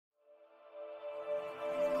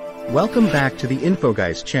Welcome back to the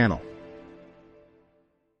InfoGuys channel.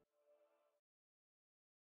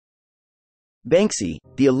 Banksy,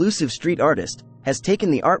 the elusive street artist, has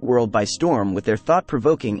taken the art world by storm with their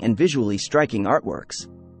thought-provoking and visually striking artworks.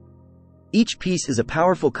 Each piece is a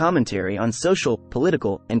powerful commentary on social,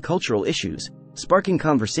 political, and cultural issues, sparking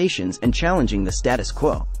conversations and challenging the status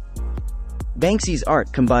quo. Banksy's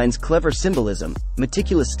art combines clever symbolism,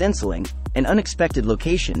 meticulous stenciling, and unexpected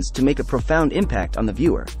locations to make a profound impact on the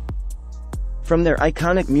viewer. From their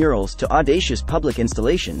iconic murals to audacious public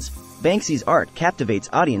installations, Banksy's art captivates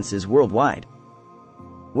audiences worldwide.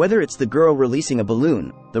 Whether it's the girl releasing a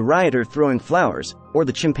balloon, the rioter throwing flowers, or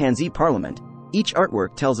the chimpanzee parliament, each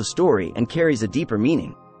artwork tells a story and carries a deeper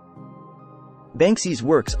meaning. Banksy's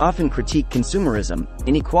works often critique consumerism,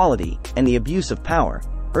 inequality, and the abuse of power,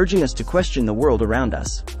 urging us to question the world around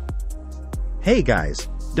us. Hey guys,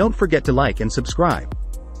 don't forget to like and subscribe.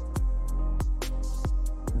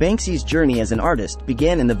 Banksy's journey as an artist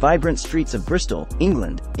began in the vibrant streets of Bristol,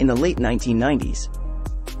 England, in the late 1990s.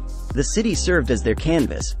 The city served as their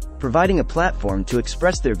canvas, providing a platform to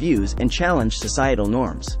express their views and challenge societal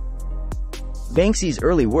norms. Banksy's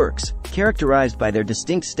early works, characterized by their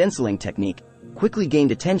distinct stenciling technique, quickly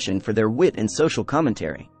gained attention for their wit and social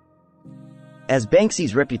commentary. As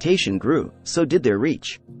Banksy's reputation grew, so did their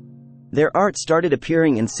reach. Their art started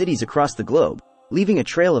appearing in cities across the globe, leaving a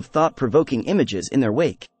trail of thought-provoking images in their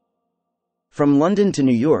wake. From London to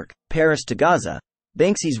New York, Paris to Gaza,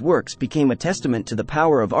 Banksy's works became a testament to the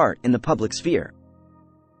power of art in the public sphere.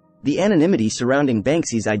 The anonymity surrounding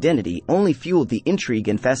Banksy's identity only fueled the intrigue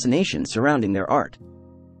and fascination surrounding their art.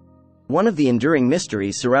 One of the enduring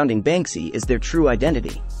mysteries surrounding Banksy is their true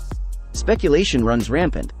identity. Speculation runs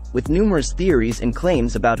rampant, with numerous theories and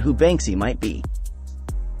claims about who Banksy might be.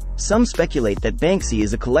 Some speculate that Banksy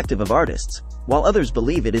is a collective of artists, while others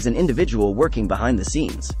believe it is an individual working behind the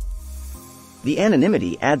scenes. The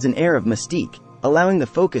anonymity adds an air of mystique, allowing the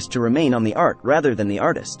focus to remain on the art rather than the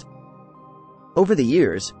artist. Over the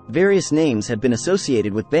years, various names have been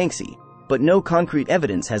associated with Banksy, but no concrete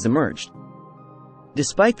evidence has emerged.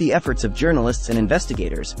 Despite the efforts of journalists and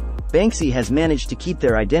investigators, Banksy has managed to keep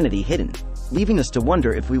their identity hidden, leaving us to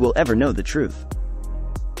wonder if we will ever know the truth.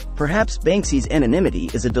 Perhaps Banksy's anonymity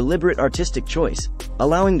is a deliberate artistic choice,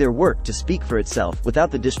 allowing their work to speak for itself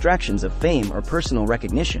without the distractions of fame or personal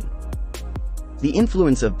recognition. The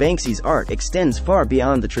influence of Banksy's art extends far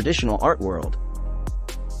beyond the traditional art world.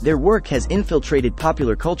 Their work has infiltrated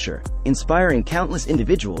popular culture, inspiring countless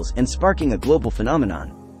individuals and sparking a global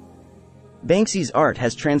phenomenon. Banksy's art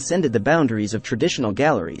has transcended the boundaries of traditional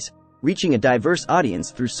galleries, reaching a diverse audience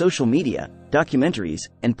through social media, documentaries,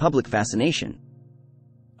 and public fascination.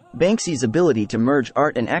 Banksy's ability to merge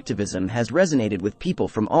art and activism has resonated with people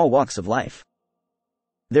from all walks of life.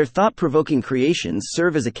 Their thought-provoking creations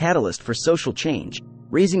serve as a catalyst for social change,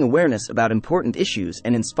 raising awareness about important issues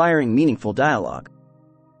and inspiring meaningful dialogue.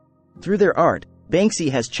 Through their art, Banksy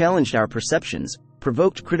has challenged our perceptions,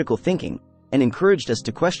 provoked critical thinking, and encouraged us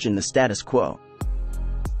to question the status quo.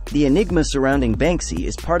 The enigma surrounding Banksy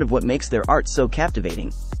is part of what makes their art so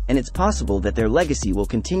captivating, and it's possible that their legacy will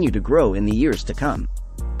continue to grow in the years to come.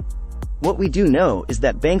 What we do know is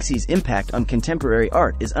that Banksy's impact on contemporary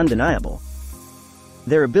art is undeniable.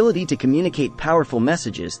 Their ability to communicate powerful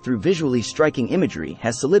messages through visually striking imagery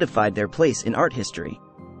has solidified their place in art history.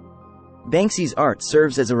 Banksy's art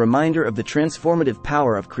serves as a reminder of the transformative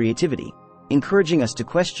power of creativity, encouraging us to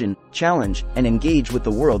question, challenge, and engage with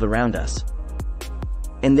the world around us.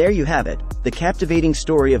 And there you have it, the captivating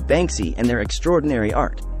story of Banksy and their extraordinary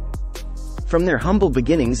art. From their humble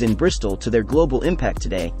beginnings in Bristol to their global impact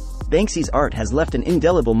today, Banksy's art has left an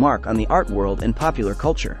indelible mark on the art world and popular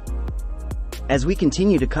culture. As we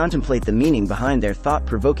continue to contemplate the meaning behind their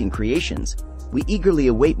thought-provoking creations, we eagerly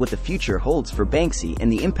await what the future holds for Banksy and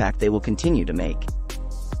the impact they will continue to make.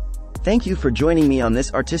 Thank you for joining me on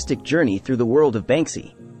this artistic journey through the world of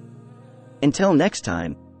Banksy. Until next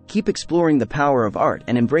time, keep exploring the power of art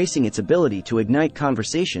and embracing its ability to ignite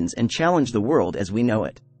conversations and challenge the world as we know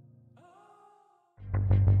it.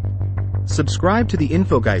 Subscribe to the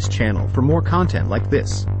InfoGuys channel for more content like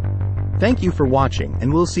this. Thank you for watching,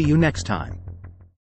 and we'll see you next time.